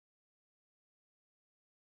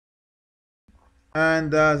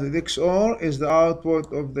and the XOR is the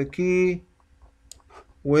output of the key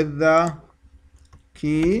with the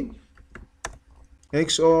key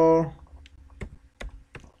XOR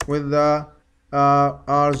with the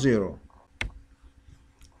R0.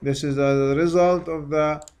 This is the result of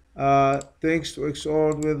the text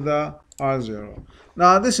XORed with the R0.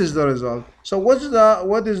 Now this is the result. So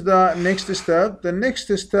what is the next step? The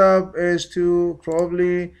next step is to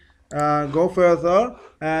probably go further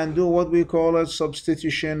and do what we call a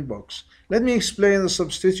substitution box. Let me explain the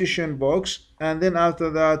substitution box, and then after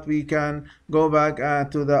that we can go back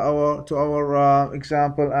to our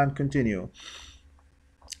example and continue.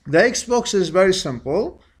 The Xbox is very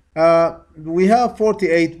simple. We have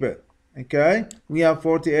 48-bit. Okay, we have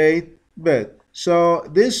 48-bit. So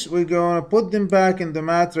this, we're going to put them back in the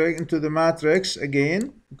matrix, into the matrix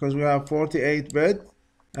again, because we have 48-bit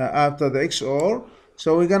after the XOR.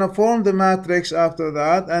 So we're going to form the matrix after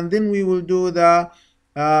that, and then we will do the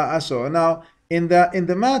so now in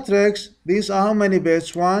the matrix, these are how many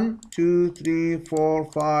bits? 1, 2, 3,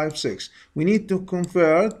 4, 5, 6. We need to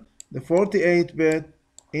convert the 48-bit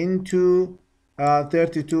into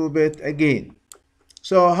 32-bit again.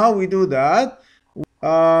 So how we do that?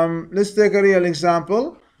 Let's take a real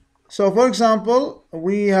example. So for example,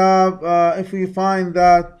 we have if we find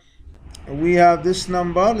that we have this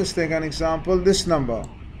number, let's take an example, this number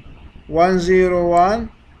 101,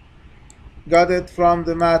 got it from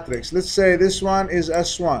the matrix. Let's say this one is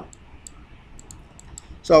S1.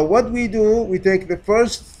 So what we do, we take the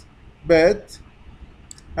first bit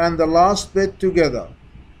and the last bit together.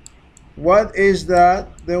 What is that?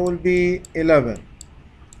 There will be 11,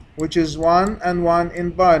 which is 1 and 1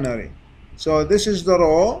 in binary. So this is the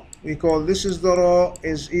row. We call this is the row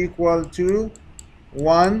is equal to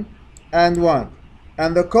 1 and 1.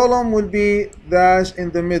 And the column will be dash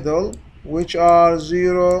in the middle, which are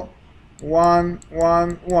 0, 1,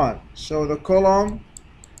 1, 1. So the column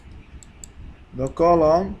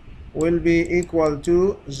will be equal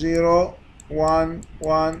to 0, 1,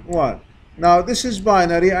 1, 1. Now this is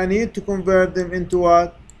binary. I need to convert them into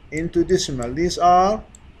what? Into decimal. These are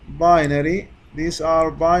binary. These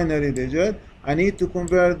are binary digit. I need to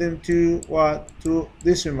convert them to what? To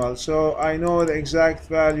decimal. So I know the exact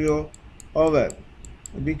value of it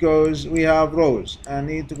because we have rows. I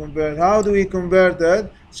need to convert. How do we convert it?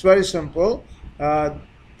 It's very simple.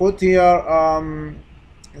 Put here.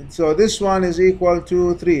 So this one is equal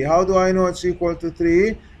to 3. How do I know it's equal to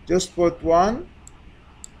 3? Just put 1,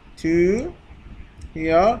 2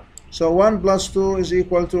 here. So 1 plus 2 is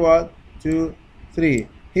equal to what? To 3.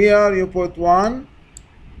 Here you put 1,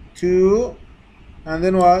 2, and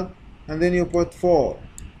then what? And then you put 4.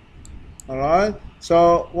 Alright?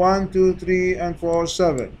 So 1, 2, 3, and 4,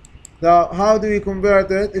 7. Now how do we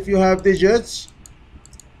convert it? If you have digits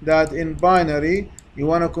that in binary, you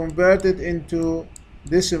want to convert it into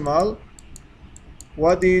decimal,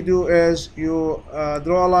 what do is you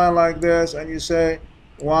draw a line like this and you say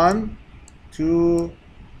 1, 2,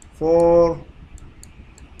 4,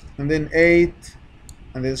 and then 8,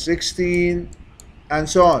 and then 16, and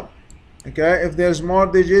so on. Okay, if there's more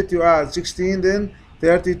digit, you add 16, then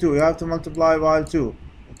 32. You have to multiply by 2.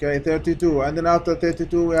 Okay, 32, and then after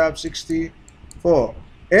 32 we have 64.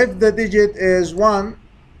 If the digit is 1,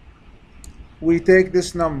 we take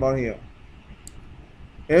this number here.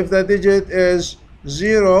 If the digit is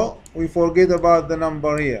 0, we forget about the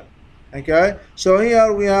number here. Okay, so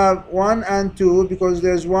here we have 1 and 2 because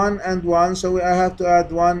there's 1 and 1, so I have to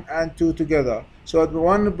add 1 and 2 together. So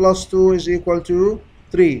 1 plus 2 is equal to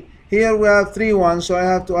 3. Here we have 3 1s, so I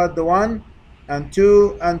have to add the 1 and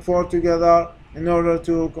 2 and 4 together in order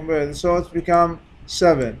to convert it. So it's become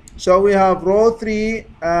 7. So we have row 3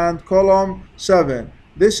 and column 7.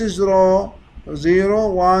 This is row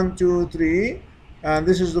 0, 1, 2, 3, and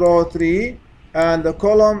this is row 3, and the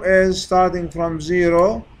column is starting from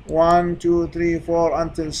 0, 1, 2, 3, 4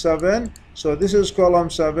 until 7. So this is column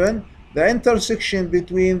 7. The intersection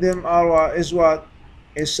between them is what?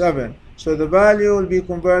 Is 7. So the value will be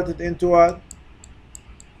converted into what?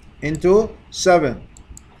 Into 7.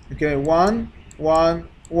 Okay, 1, 1,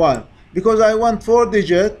 1. Because I want 4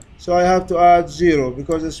 digit, so I have to add 0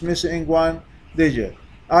 because it's missing 1 digit.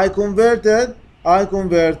 I converted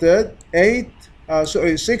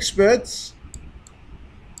 6 bits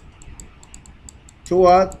to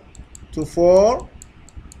what? To 4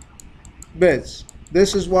 bits.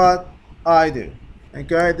 This is what I do.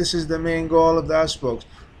 Okay, this is the main goal of the SBOX.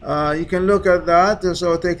 You can look at that.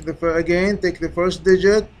 So take the first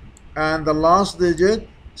digit and the last digit.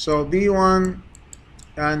 So B1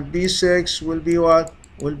 and B6 will be what?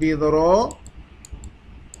 Will be the row,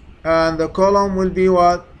 and the column will be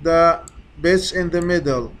what? The bits in the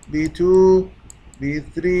middle, B2,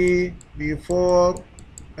 B3, B4,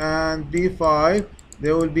 and B5,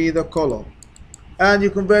 they will be the column. And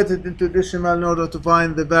you convert it into decimal in order to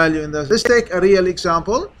find the value in this. Let's take a real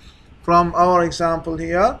example from our example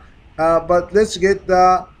here, but let's get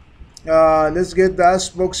the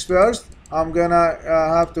SBOX first. I'm gonna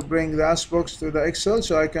have to bring the SBOX to the Excel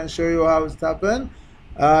so I can show you how it happened.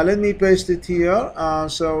 Let me paste it here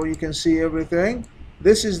so you can see everything.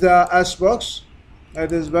 This is the SBOX.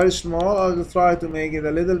 It is very small. I'll try to make it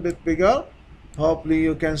a little bit bigger. Hopefully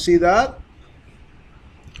you can see that.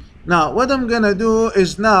 Now what I'm gonna do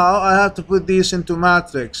is now I have to put these into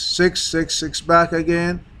matrix 6, 6, 6 back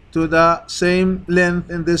again to the same length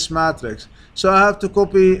in this matrix. So I have to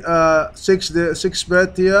copy the 6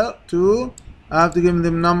 bit here, 2. I have to give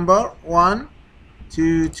them number 1,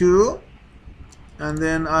 2, 2, and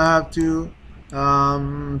then I have to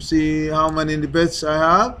see how many bits I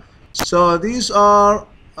have. So these are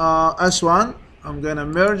S1. I'm gonna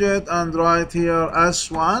merge it and write here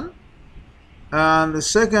S1, and the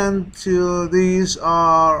second to these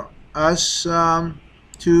are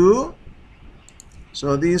S2.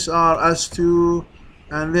 So these are S2,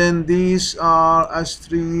 and then these are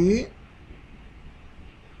S3,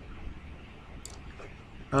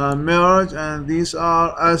 merge, and these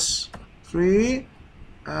are S3,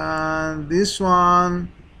 and this one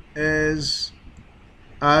is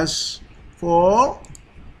S4,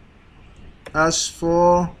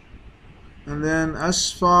 and then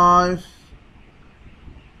S5,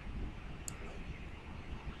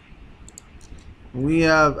 we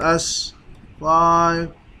have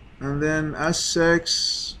S5, and then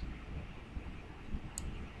S6,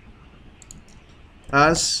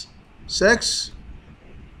 S6,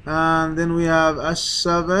 and then we have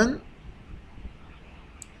S7.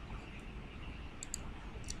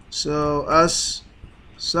 So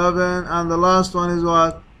S7, and the last one is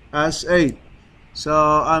what? S8. So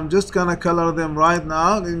I'm just gonna color them right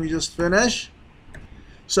now. Let me just finish.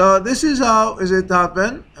 So this is how is it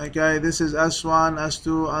happen. Okay, this is S1,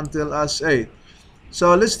 S2 until S8.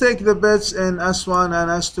 So let's take the bits in S1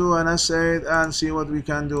 and S2 and S8 and see what we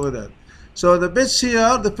can do with it. So the bits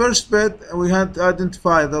here, the first bit, we had to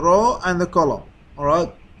identify the row and the column, all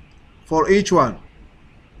right, for each one.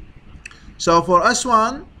 So for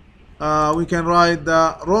S1, we can write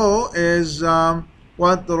the row is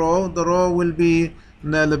what the row? The row will be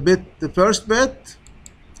the first bit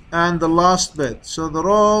and the last bit. So the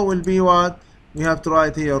row will be what? We have to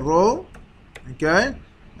write here row, okay?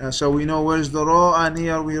 So we know where's the row, and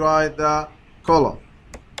here we write the column.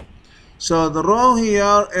 So the row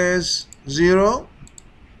here is 0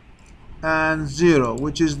 and 0,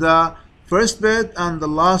 which is the first bit and the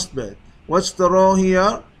last bit. What's the row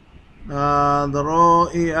here? The row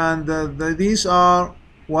and these are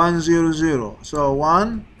 1, 0, 0. So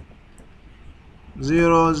 1,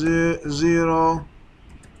 0, 0,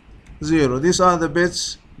 0. These are the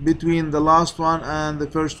bits between the last one and the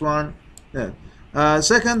first one. Then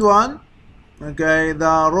second one, okay,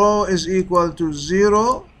 the row is equal to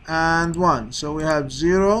 0 and 1. So we have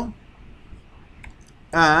 0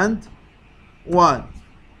 and 1.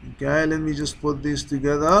 Okay, let me just put these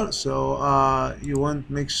together so you won't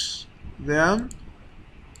mix them.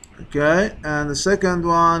 Okay, and the second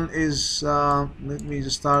one is let me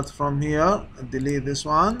just start from here and delete this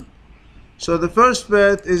one. So the first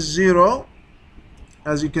bit is 0,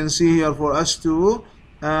 as you can see here for S2,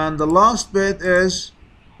 and the last bit is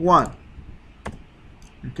 1.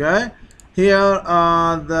 Okay, here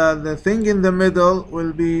the thing in the middle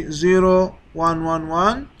will be 0, 1, 1,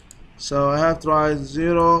 1. So I have to write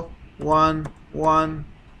 0, 1, 1,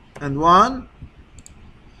 and 1.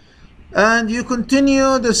 And you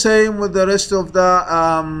continue the same with the rest of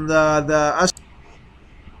the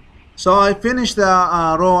so I finished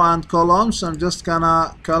the row and columns. I'm just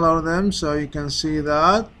gonna color them so you can see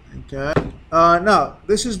that. Okay. Now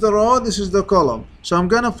this is the row, this is the column. So I'm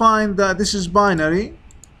gonna find that this is binary.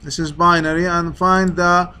 This is binary, and find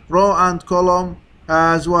the row and column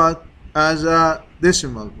as what? As a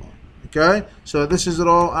decimal one. Okay. So this is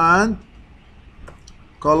row and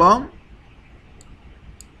column.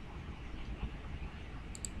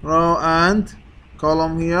 Row and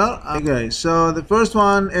column here. Okay, so the first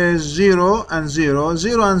one is 0 and 0.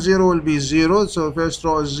 0 and 0 will be 0. So first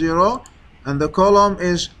row is 0, and the column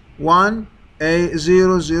is 1, A,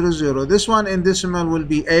 0, 0, 0. This one in decimal will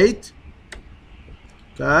be 8.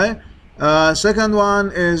 Okay. Second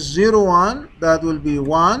one is 0, 1. That will be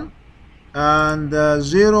 1. And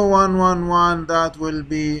 0, 1, 1, 1. That will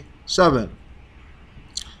be 7.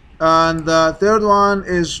 And the third one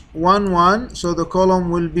is 1, 1. So the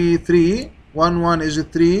column will be 3. 1 is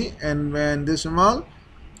 3 in decimal,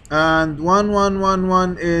 and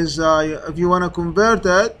 1111 is if you want to convert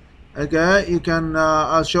it, okay, you can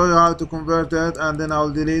I'll show you how to convert it, and then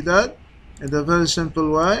I'll delete it in a very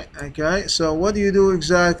simple way. Okay, so what do you do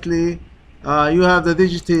exactly? You have the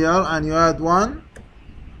digit here, and you add 1,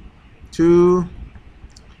 2,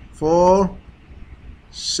 4,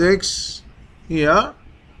 6 here,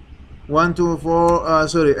 1, 2, 4,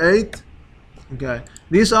 sorry, 8. Okay,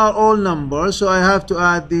 these are all numbers, so I have to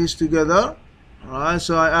add these together. Alright,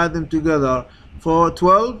 so I add them together. For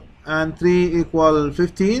 12 and 3 equal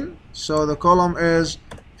 15, so the column is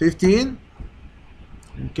 15.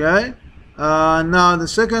 Okay, now the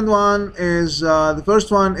second one is the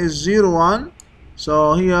first one is 0, 1,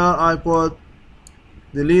 so here I put,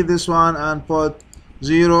 delete this one and put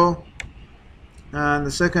 0, and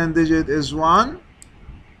the second digit is 1.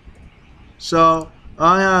 So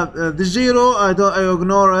I have the 0, I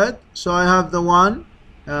ignore it, so I have the 1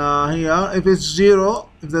 here. If it's 0,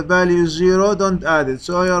 if the value is 0, don't add it,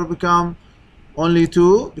 so here become only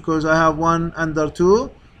 2 because I have 1 under 2,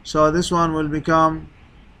 so this one will become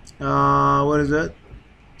what is it?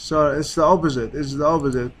 So it's the opposite. It's the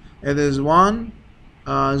opposite. It is 1,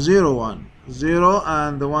 0, 1, 0,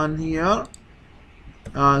 and the 1 here.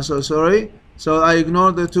 So sorry. So I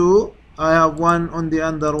ignore the 2. I have 1 on the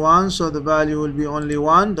under 1, so the value will be only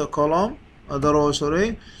 1. The column, the row.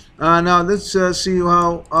 Sorry. Now let's see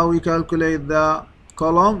how we calculate the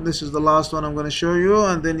column. This is the last one I'm going to show you,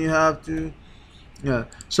 and then you have to. Yeah,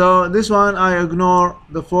 so this one I ignore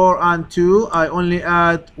the 4 and 2, I only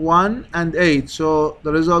add 1 and 8, so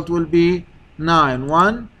the result will be 9.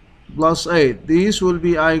 1 plus 8, these will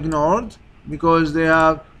be I ignored because they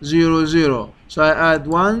have 0, 0, so I add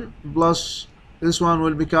 1 plus this one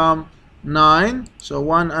will become 9, so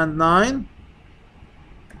 1 and 9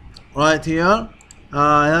 right here.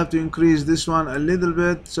 I have to increase this one a little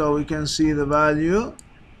bit so we can see the value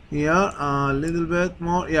here a little bit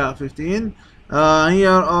more. Yeah, 15. Here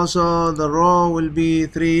also the row will be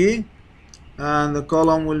 3 and the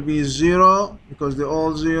column will be 0 because they're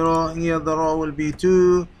all 0. Here the row will be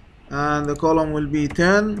 2 and the column will be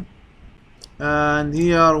 10, and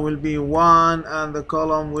here will be 1 and the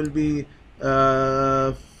column will be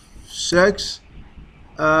 6,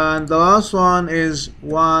 and the last one is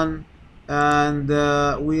 1, and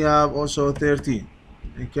we have also 13.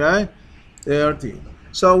 Okay, 13.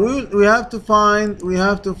 So we have to find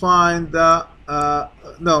the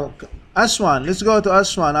no, S1. Let's go to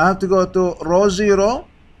S1. I have to go to row 0.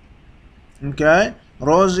 Okay,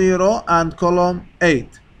 row 0 and column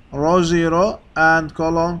 8. Row 0 and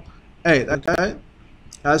column 8. Okay,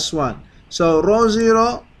 S1. So row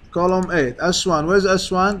 0, column 8. S1. Where's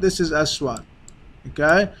S1? This is S1.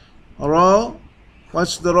 Okay, row.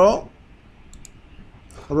 What's the row?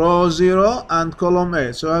 Row 0 and column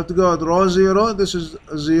 8. So I have to go to row 0. This is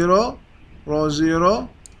 0. Row 0.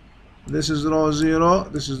 This is row 0.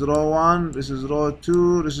 This is row 1. This is row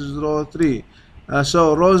 2. This is row 3.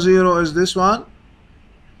 So row 0 is this one.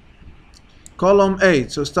 Column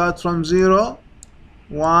 8. So start from 0.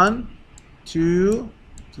 1, 2,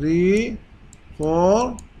 3,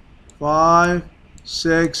 4, 5,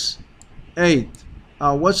 6, 8.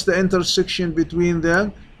 What's the intersection between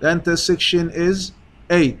them? The intersection is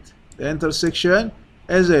 8. The intersection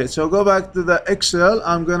is 8. So go back to the Excel.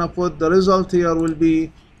 I'm gonna put the result here will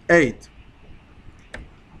be 8.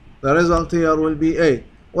 The result here will be 8.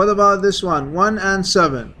 What about this one? 1 and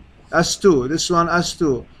 7. S2. This one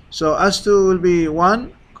S2. So S2 will be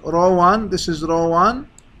 1, row 1. This is row 1.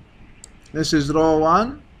 This is row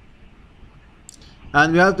 1.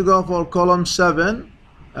 And we have to go for column 7.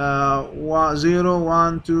 0,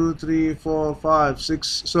 1, 2, 3, 4, 5,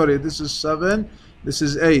 6. Sorry, this is 7. This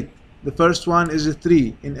is 8. The first one is a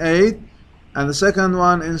 3 in 8. And the second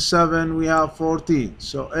one in 7 we have 14.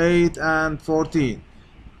 So 8 and 14.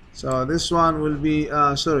 So this one will be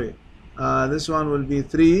this one will be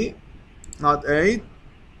 3, not 8.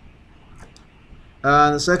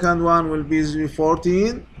 And the second one will be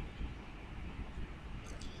 14.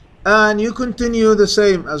 And you continue the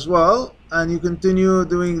same as well, and you continue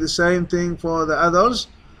doing the same thing for the others.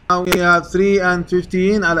 Now we have 3 and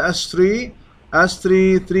 15 at S3.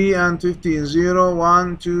 S3, 3 and 15. 0,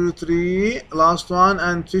 1, 2, 3. Last one,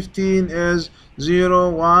 and 15 is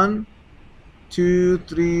 0, 1, 2,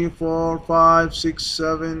 3, 4, 5, 6,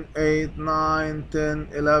 7, 8, 9, 10,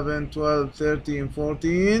 11, 12, 13,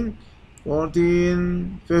 14,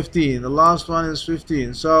 14, 15. The last one is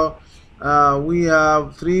 15. So we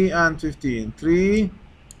have 3 and 15. 3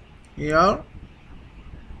 here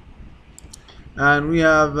and we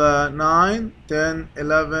have 9, 10,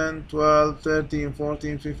 11, 12, 13,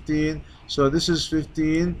 14, 15. So this is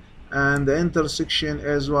 15, and the intersection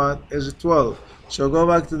is what? Is 12. So go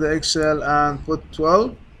back to the Excel and put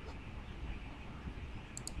 12,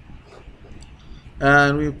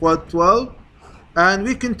 and we put 12, and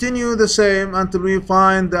we continue the same until we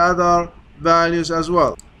find the other values as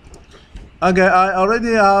well. Okay, I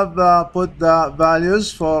already have put the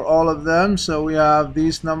values for all of them. So we have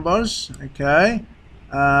these numbers, okay,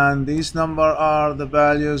 and these numbers are the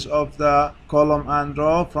values of the column and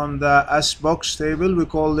row from the SBOX table. We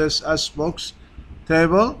call this SBOX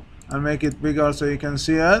table. I'll make it bigger so you can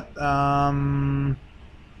see it. Some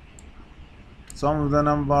of the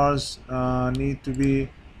numbers need to be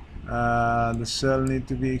the cell need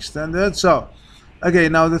to be extended. So okay,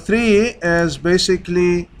 now the 3 is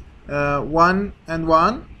basically 1 and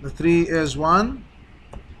 1. The 3 is 1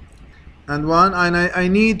 and 1, and I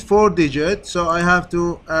need 4 digits, so I have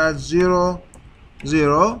to add 0,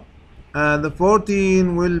 0, and the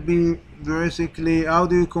 14 will be basically, how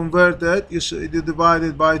do you convert it? You divide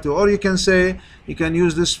it by 2, or you can say, you can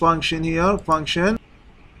use this function here, function.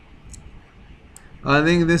 I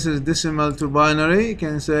think this is decimal to binary. You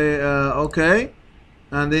can say okay,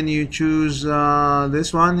 and then you choose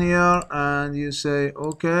this one here, and you say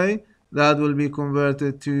okay. That will be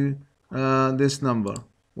converted to this number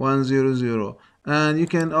 100, and you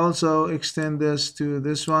can also extend this to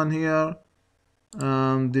this one here.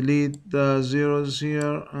 Delete the zeros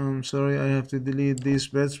here. Sorry, I have to delete these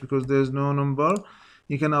bits because there's no number.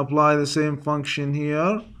 You can apply the same function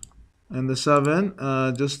here and the 7,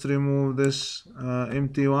 just remove this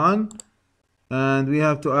empty one, and we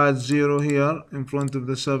have to add 0 here in front of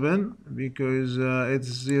the 7 because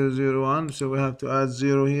it's 001, so we have to add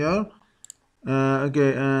 0 here.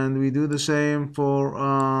 Okay, and we do the same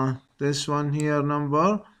for this one here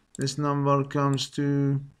number. This number comes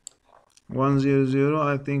to 100.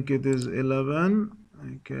 I think it is 11.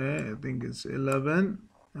 Okay, I think it's 11,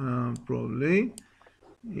 probably.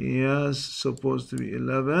 Yes, supposed to be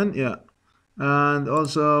 11. Yeah, and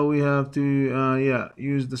also we have to yeah,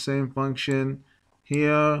 use the same function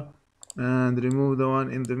here and remove the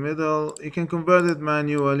one in the middle. You can convert it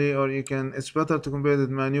manually, or you can, it's better to convert it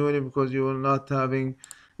manually because you will not having,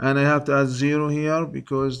 and I have to add 0 here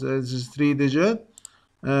because this is 3 digit.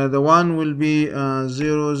 The 1 will be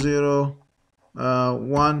 0,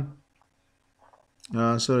 1,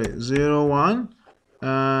 sorry, 0, 1,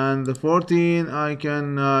 and the 14 I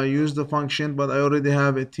can use the function, but I already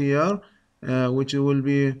have it here, which will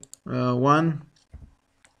be 1,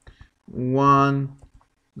 1,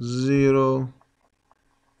 0,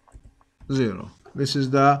 0. This is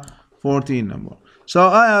the 14 number. So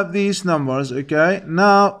I have these numbers. Okay,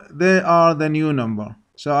 now they are the new number,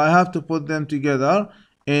 so I have to put them together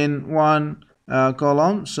in one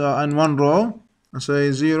column, so in one row. I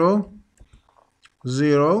say 0,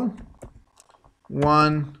 0,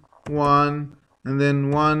 1, 1, and then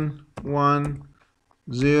 1, 1,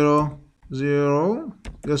 0, 0.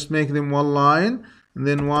 Just make them one line, and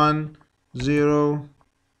then 1, 0,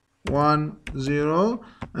 1, 0,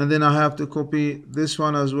 and then I have to copy this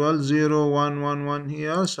one as well, 0, 1, 1, 1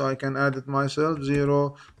 here, so I can add it myself,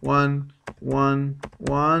 0, 1, 1,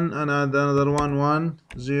 1, and add another one, 1,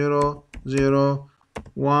 0, 0,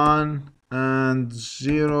 1, and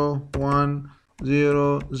 0, 1,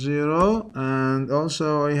 0, 0, and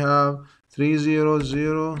also I have 3, 0,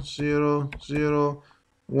 0, 0, 0,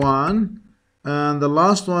 1, and the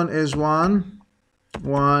last one is 1,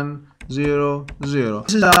 1, 0, 0.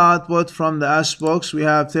 This is the output from the SBOX. We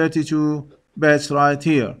have 32 bits right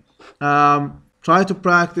here. Try to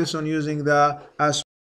practice on using the SBOX.